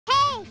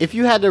If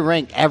you had to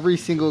rank every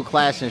single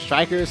class in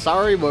Striker,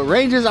 sorry, but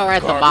Rangers are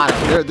at the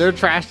bottom. They're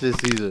trash this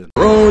season.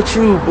 Wrong with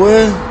you,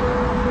 boy?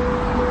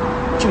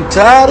 You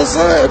tired or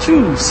something?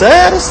 You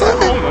sad or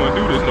something? I don't want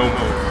to do this no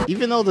more.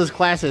 Even though this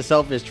class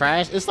itself is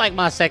trash, it's like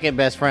my second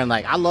best friend.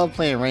 Like, I love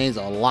playing Reigns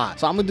a lot.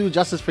 So I'm gonna do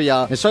justice for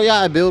y'all and show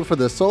y'all a build for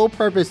the sole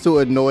purpose to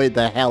annoy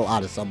the hell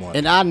out of someone.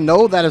 And I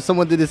know that if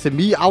someone did this to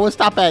me, I would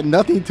stop at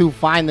nothing to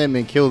find them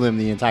and kill them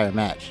the entire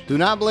match. Do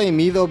not blame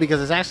me though,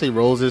 because it's actually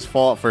Rose's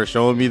fault for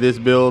showing me this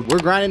build. We're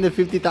grinding to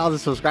 50,000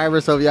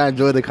 subscribers, so if y'all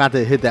enjoy the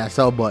content, hit that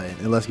sub button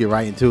and let's get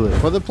right into it.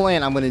 For the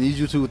plan, I'm gonna need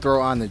you to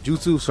throw on the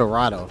Jutsu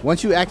Shirado.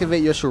 Once you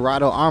activate your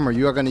Shirado armor,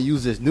 you are gonna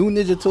use this new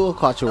ninja tool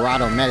called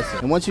Shirado Medicine.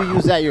 And once you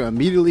use that, you're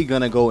immediately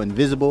gonna go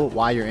invisible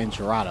while you're in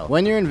Shirado.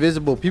 When you're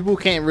invisible, people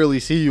can't really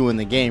see you in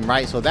the game,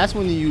 right? So that's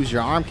when you use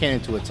your arm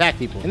cannon to attack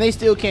people, and they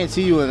still can't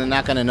see you and they're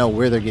not gonna know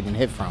where they're getting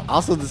hit from. I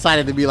also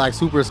decided to be like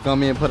super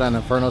scummy and put on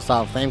Inferno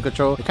style flame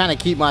control to kind of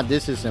keep my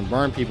distance and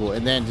burn people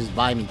and then just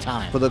buy me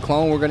time. For the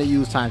clone, we're gonna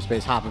use time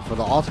space hopping. For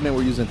the ultimate,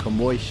 we're using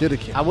Kamui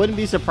Shuriken. I wouldn't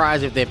be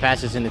surprised if they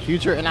patch this in the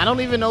future, and I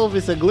don't even know if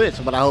it's a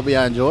glitch, but I hope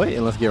y'all enjoy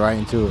and let's get right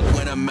into it.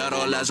 When the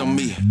metal lies on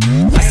me,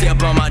 I stay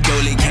up on my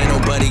dolly, can't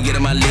nobody get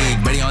in my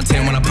league. Ready on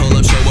 10 when I pull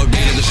up, show up,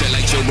 dealing with shit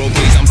like Churro,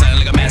 please. I'm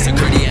sounding like a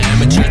massacre, the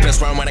amateur.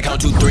 Best run when I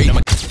count 2, 3.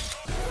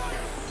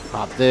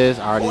 Pop this.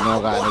 I already know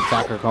I got an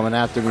attacker coming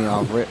after me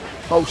off rip.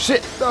 Oh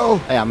shit, no.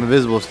 Hey, I'm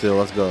invisible still.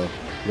 Let's go.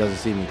 He doesn't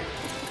see me.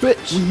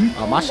 Bitch.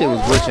 Oh, my shit was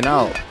glitching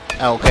out.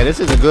 Okay, this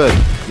isn't good.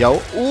 Yo.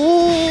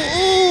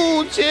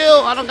 Ooh,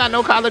 chill. I don't got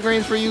no collard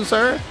greens for you,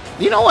 sir.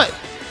 You know what?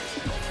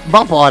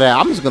 Bump all that.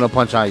 I'm just gonna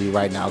punch on you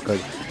right now,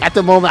 because at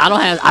the moment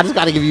I just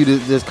gotta give you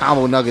this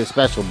combo nugget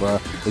special, bro.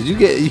 Cause you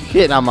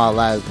getting on my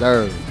last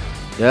nerve.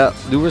 Yep,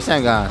 do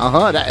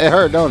Rasengan. That it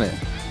hurt, don't it?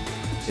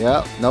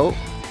 Yep, nope.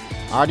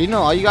 I already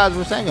know. All you guys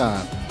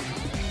Rasengan.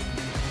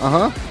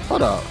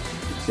 Hold up.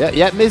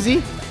 Yep,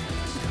 busy.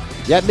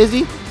 Yep, busy.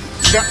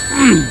 Yep.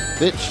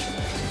 Bitch.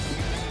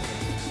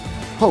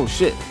 Oh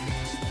shit.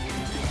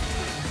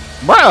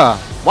 Bruh,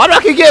 why do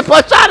I keep getting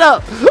punched out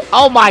of?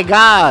 Oh my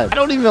god. I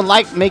don't even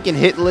like making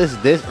hit lists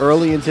this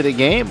early into the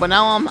game, but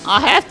now I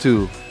have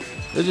to.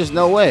 There's just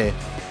no way.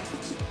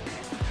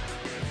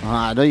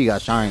 I know you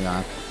got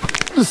Sharingan.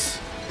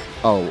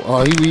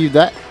 Oh, he weaved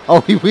that.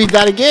 Oh, he weaved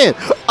that again.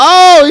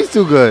 Oh, he's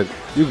too good.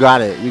 You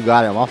got it. You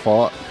got it. My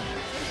fault.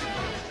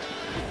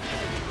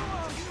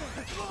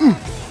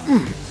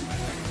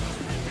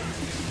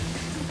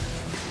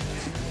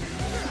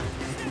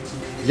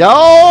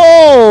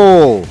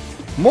 Yo!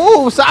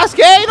 Move,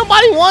 Sasuke! Ain't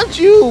nobody wants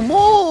you!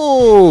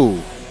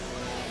 Move!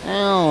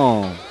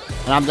 Damn.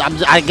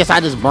 And I guess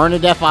I just burned to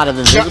death out of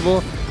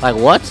invisible. Like,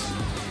 what?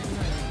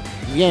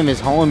 This game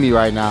is holding me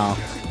right now.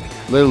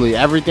 Literally,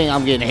 everything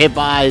I'm getting hit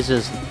by is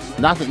just...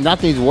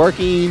 Nothing's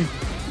working.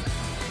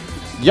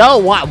 Yo,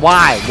 why?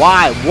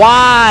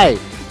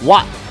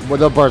 Well,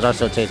 the birds are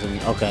still chasing me.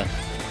 Okay.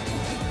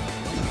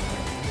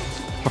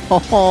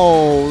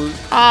 Oh,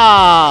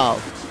 stop.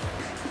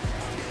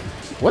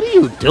 What are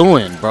you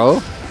doing,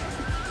 bro?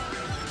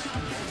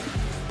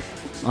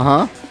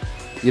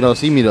 You don't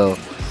see me, though.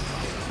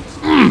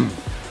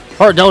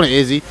 Hurt, don't it,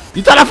 Izzy?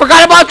 You thought I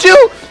forgot about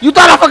you? You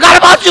thought I forgot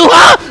about you,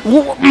 huh?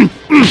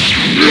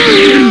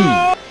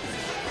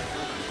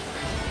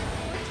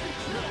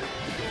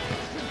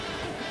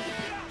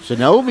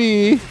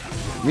 Shinobi,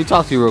 let me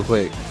talk to you real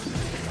quick.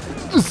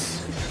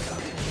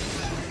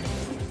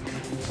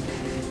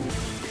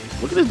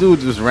 Look at this dude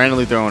just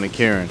randomly throwing a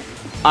Karen.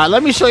 All right,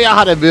 let me show y'all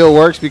how the build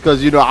works,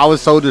 because you know I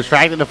was so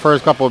distracted the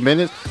first couple of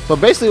minutes. So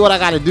basically, what I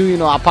gotta do, you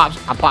know, I pop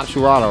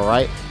Shirado,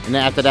 right, and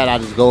then after that I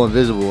just go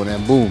invisible, and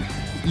then boom,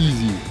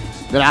 easy.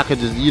 Then I could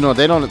just, you know,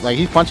 they don't like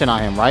he's punching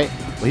on him, right,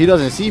 but he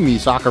doesn't see me,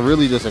 so I could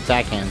really just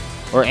attack him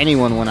or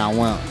anyone when I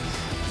want,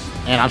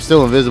 and I'm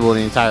still invisible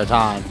the entire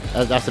time.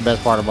 That's the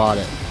best part about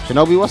it.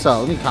 Shinobi, what's up?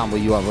 Let me combo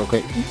you up real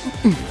quick.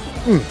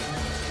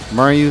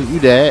 Murray, you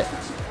dead.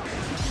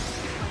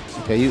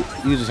 Okay, you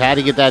just had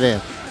to get that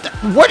in.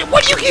 Where do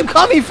you keep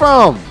coming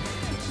from?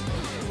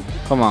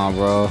 Come on,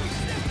 bro.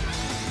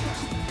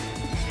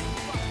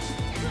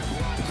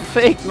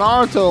 Fake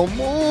Naruto,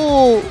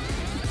 move.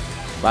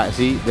 Right,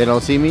 see, they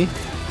don't see me.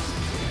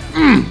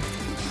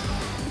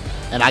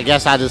 And I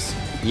guess I just,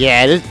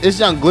 yeah, it's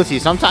young glitchy.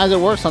 Sometimes it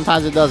works,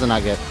 sometimes it doesn't,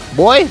 I guess.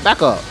 Boy,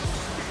 back up.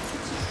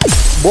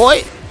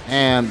 Boy.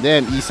 And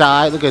then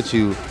Isai, look at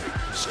you.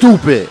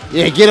 Stupid.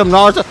 Yeah, get him,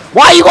 Naruto.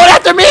 Why are you going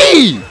after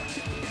me?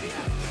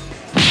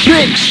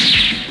 Bitch.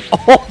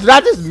 Oh, did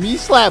I just me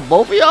slap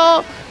both of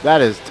y'all? That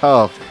is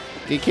tough.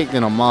 Get kicked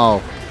in the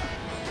mouth.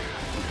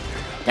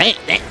 Dang.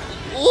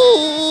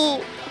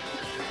 Ooh.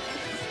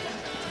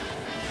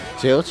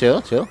 Chill.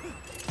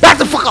 Back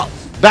the fuck up.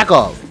 Back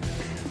up.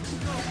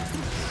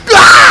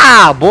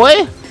 Ah,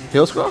 boy.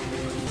 Hill scroll.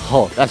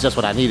 Oh, that's just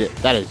what I needed.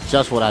 That is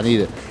just what I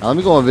needed. Now let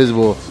me go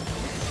invisible.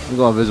 I'm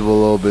going invisible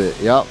a little bit.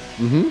 Yep.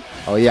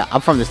 Oh yeah, I'm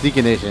from the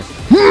Sneaky Nation.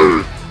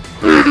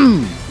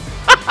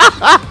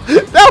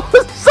 That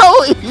was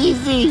so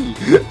easy.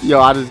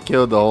 Yo, I just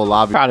killed the whole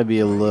lobby. Try to be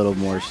a little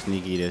more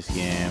sneaky this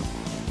game.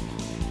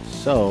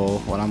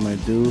 So what I'm gonna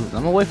do is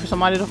I'm gonna wait for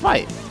somebody to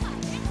fight.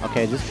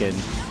 Okay, just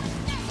kidding.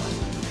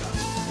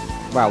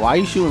 Bro, why are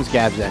you shooting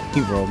scabs at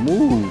me, bro?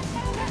 Move.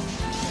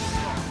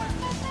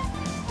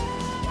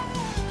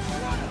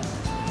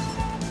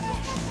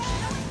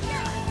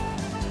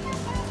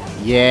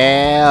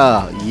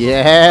 Yeah,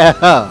 yeah.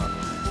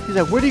 He's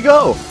like, where'd he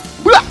go?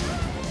 Blah!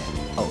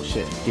 Oh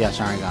shit, he has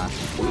Sharingan.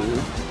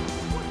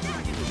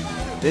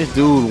 This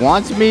dude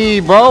wants me,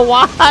 bro.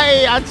 Why?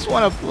 I just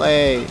want to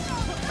play.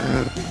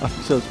 I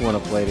just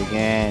want to play the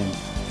game.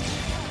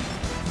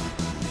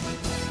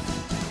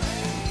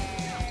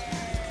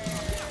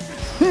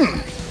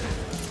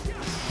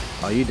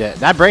 Oh, you dead.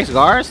 That breaks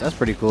guards? That's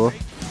pretty cool.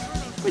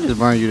 Let me just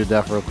burn you to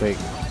death real quick.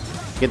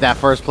 Get that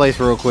first place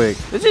real quick.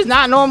 This is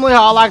not normally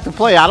how I like to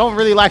play. I don't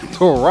really like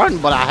to run,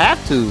 but I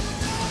have to.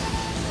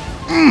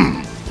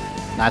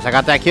 Nice, I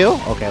got that kill.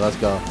 Okay, let's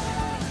go.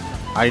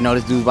 I already know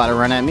this dude's about to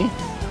run at me.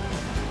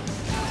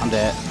 I'm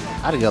dead.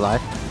 I had a good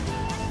life.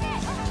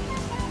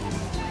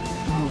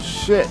 Oh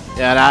shit.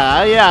 Yeah,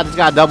 I just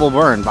got double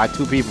burned by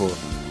 2 people.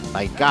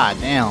 Like,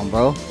 goddamn,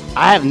 bro.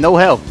 I have no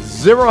health.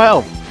 0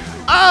 health.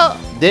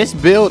 This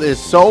build is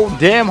so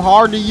damn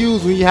hard to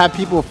use when you have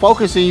people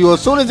focusing you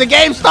as soon as the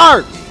game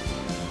starts.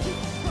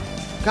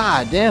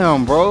 God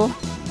damn, bro.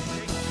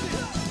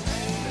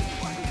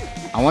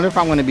 I wonder if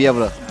I'm going to be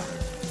able to...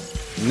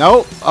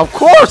 Nope. Of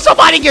course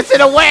somebody gets in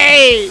the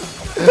way.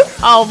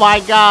 Oh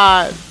my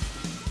god.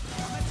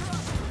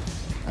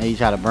 And you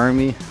try to burn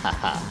me?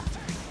 Haha.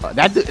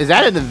 Is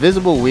that an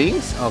invisible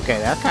wings? Okay,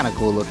 that's kind of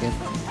cool looking.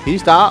 Can you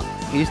stop?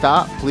 Can you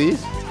stop,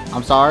 please?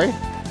 I'm sorry.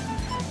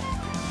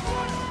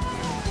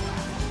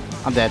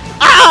 I'm dead.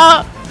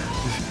 Ah!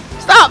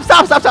 Stop,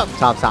 stop, stop, stop.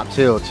 Stop, stop.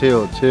 Chill,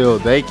 chill, chill.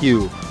 Thank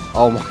you.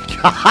 Oh my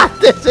god,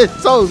 this is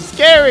so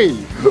scary.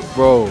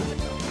 Bro.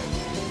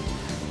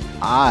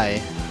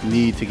 I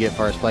need to get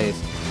first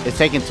place. It's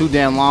taking too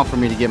damn long for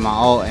me to get my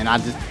ult, and I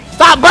just...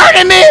 Stop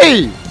burning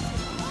me!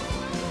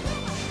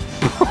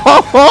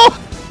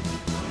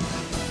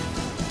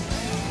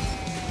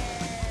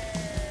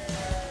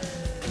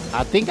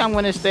 I think I'm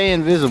gonna stay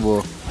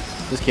invisible.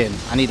 Just kidding.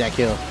 I need that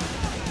kill.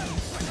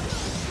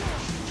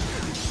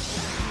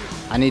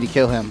 I need to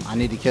kill him. I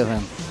need to kill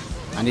him.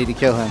 I need to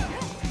kill him.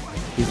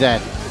 He's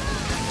dead.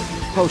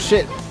 Oh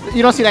shit.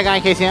 You don't see that guy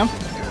in KCM?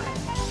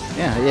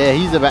 Yeah,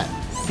 he's a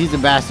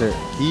bastard.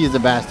 He is a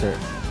bastard.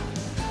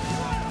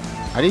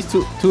 Are these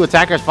two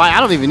attackers fight?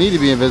 I don't even need to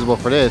be invisible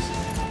for this.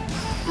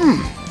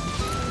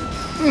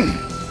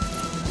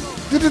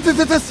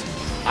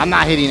 I'm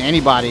not hitting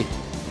anybody.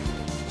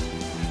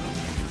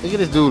 Look at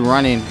this dude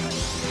running.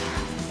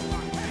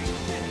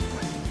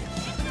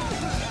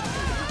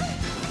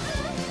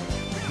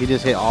 He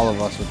just hit all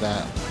of us with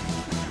that.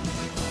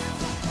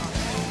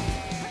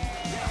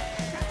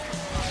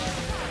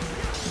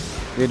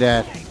 You're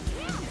dead.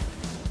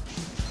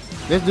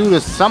 This dude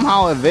is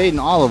somehow evading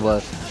all of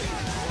us.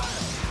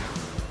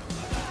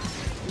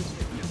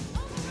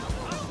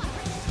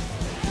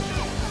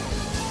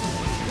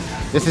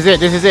 This is it.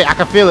 This is it. I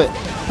can feel it.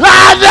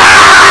 Ah,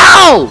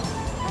 no!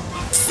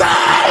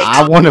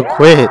 I want to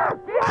quit.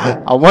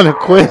 I want to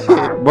quit,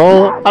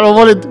 bro. I don't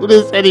want to do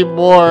this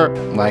anymore.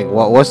 Like,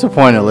 what's the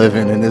point of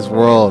living in this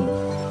world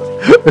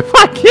if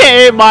I can't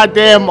hit my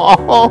damn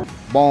all?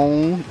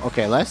 Boom.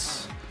 Okay, I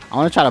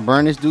want to try to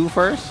burn this dude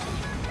first,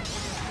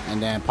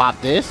 and then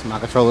pop this. My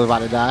controller's about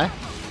to die.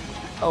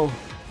 Oh.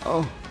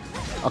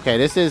 Okay,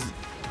 this is.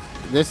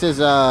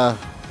 All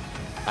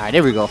right,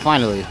 there we go.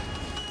 Finally.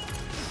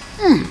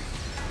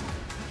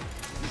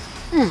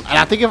 And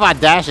I think if I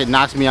dash, it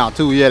knocks me out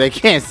too. Yeah, they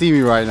can't see me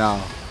right now.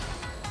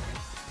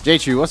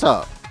 J-Tree, what's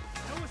up?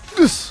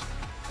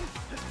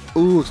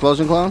 Ooh,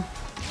 explosion clone.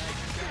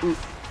 Ooh.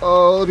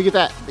 Oh, let me get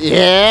that.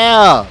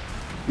 Yeah.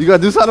 You gonna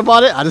do something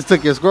about it? I just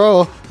took your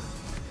scroll.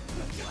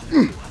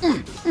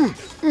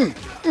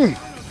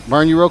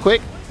 Burn you real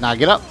quick. Nah,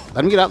 get up.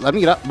 Let me get up. Let me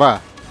get up, bruh.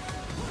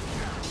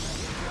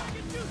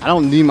 I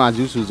don't need my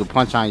jutsus to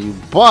punch on you,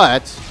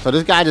 but so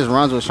this guy just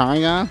runs with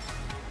Sharingan.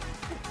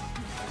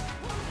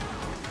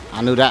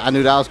 I knew that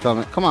was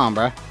coming. Come on,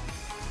 bruh.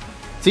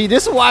 See,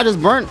 this is why I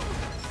just burn.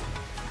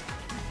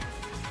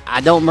 I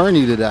don't burn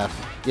you to death.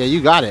 Yeah,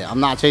 you got it. I'm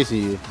not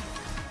chasing you.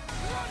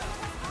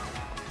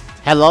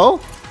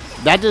 Hello?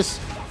 That just...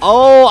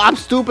 Oh, I'm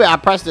stupid. I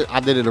pressed it. I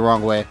did it the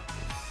wrong way.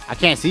 I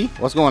can't see.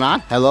 What's going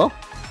on? Hello?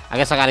 I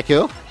guess I got to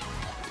kill.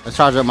 Let's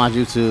charge up my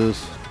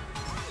jutsus.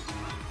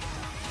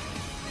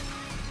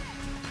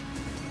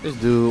 This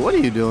dude, what are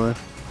you doing?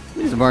 Let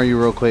me just burn you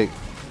real quick.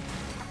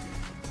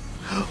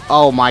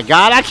 Oh my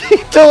god, I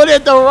keep doing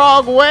it the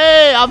wrong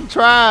way. I'm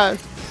trying.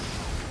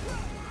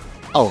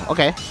 Oh,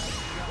 okay.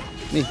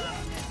 Me.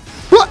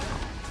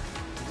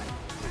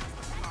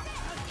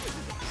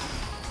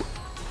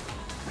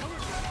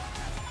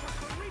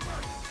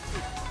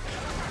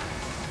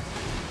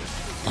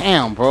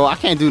 Damn, bro, I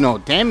can't do no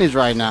damage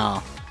right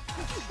now.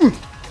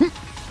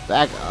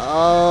 Back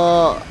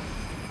up.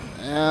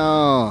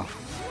 Oh.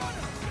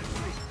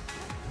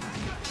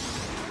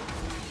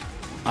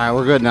 Alright,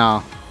 we're good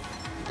now.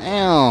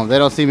 Damn, they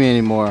don't see me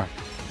anymore.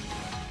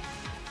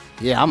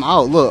 Yeah, I'm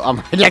out. Look, I'm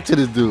right next to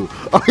this dude.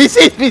 Oh, he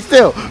sees me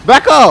still.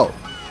 Back up.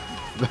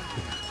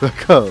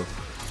 Back up.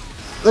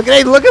 Look,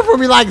 they looking for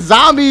me like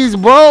zombies,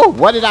 bro.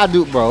 What did I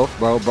do, bro?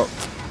 Bro.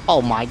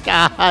 Oh my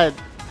God.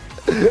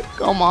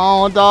 Come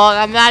on, dog.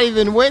 I'm not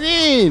even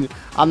winning.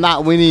 I'm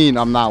not winning.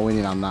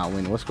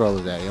 What scroll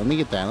is that? Let me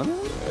get that. Let me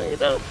get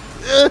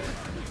that.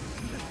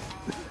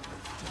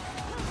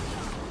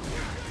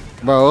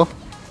 Bro.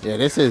 Yeah,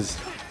 this is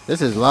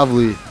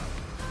lovely.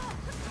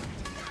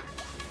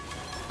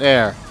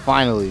 There,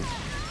 finally.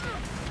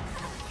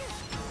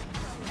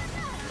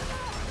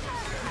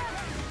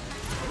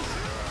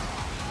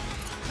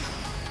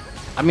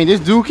 I mean, this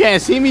dude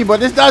can't see me, but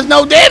this does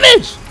no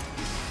damage.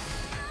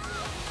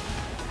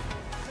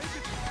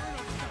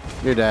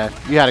 You're dead.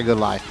 You had a good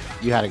life.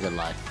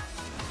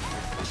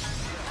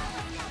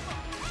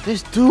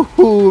 This dude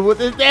with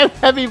this damn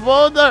heavy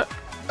boulder.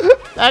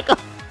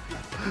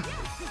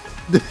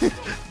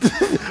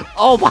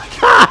 Oh my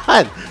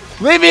God.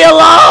 Leave me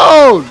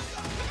alone.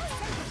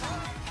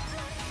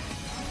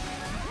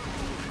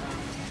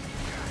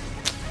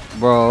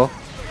 Bro.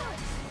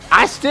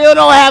 I still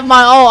don't have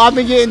my ult. I've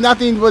been getting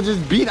nothing but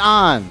just beat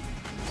on.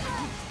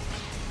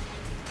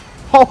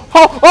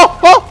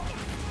 Oh.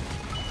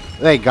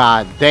 Thank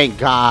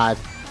God.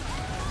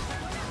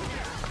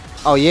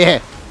 Oh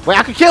yeah. Wait,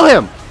 I could kill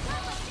him.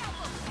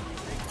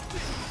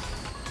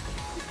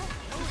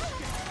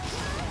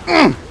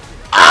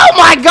 Oh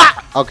my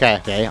God.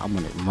 Okay, I'm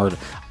gonna murder.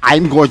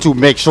 I'm going to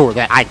make sure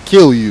that I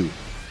kill you.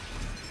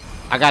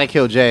 I gotta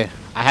kill Jay.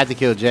 I had to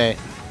kill Jay.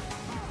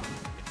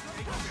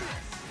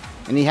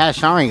 And he has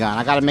Sharingan.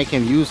 I gotta make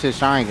him use his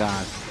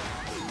Sharingan.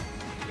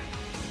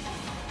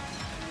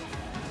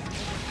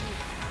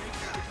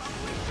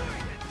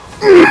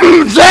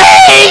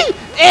 Jay!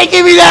 Hey,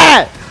 give me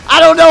that! I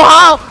don't know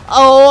how.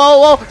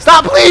 Oh.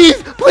 Stop,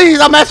 please.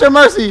 I'm at your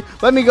mercy.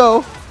 Let me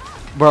go.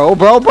 Bro.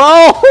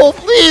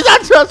 Please, I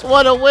just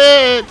want to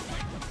win.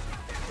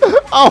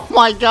 Oh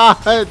my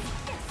God.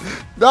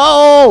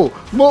 No.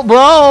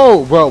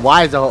 Bro,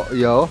 why is the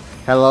yo?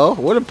 Hello?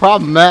 What a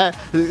problem, Matt?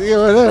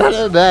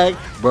 Back,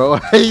 bro.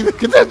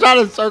 They're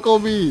trying to circle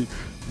me.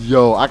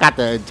 Yo, I got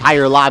the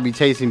entire lobby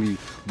chasing me,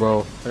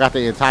 bro. I got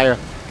the entire.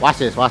 Watch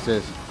this.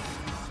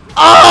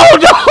 Oh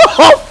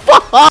no!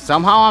 Fuck!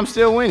 Somehow I'm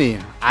still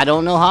winning. I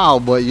don't know how,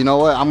 but you know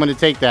what? I'm gonna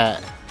take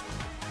that.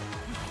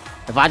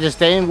 If I just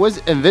stay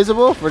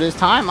invisible for this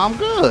time, I'm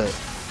good.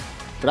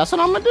 But that's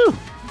what I'm gonna do.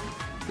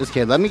 This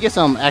kid, let me get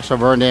some extra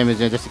burn damage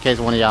in just in case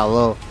one of y'all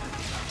low.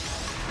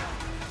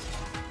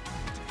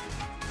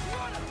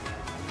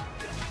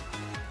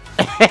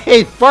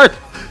 Hey, first,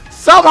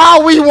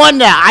 somehow we won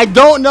that. I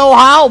don't know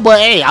how, but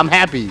hey, I'm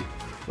happy.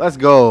 Let's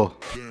go.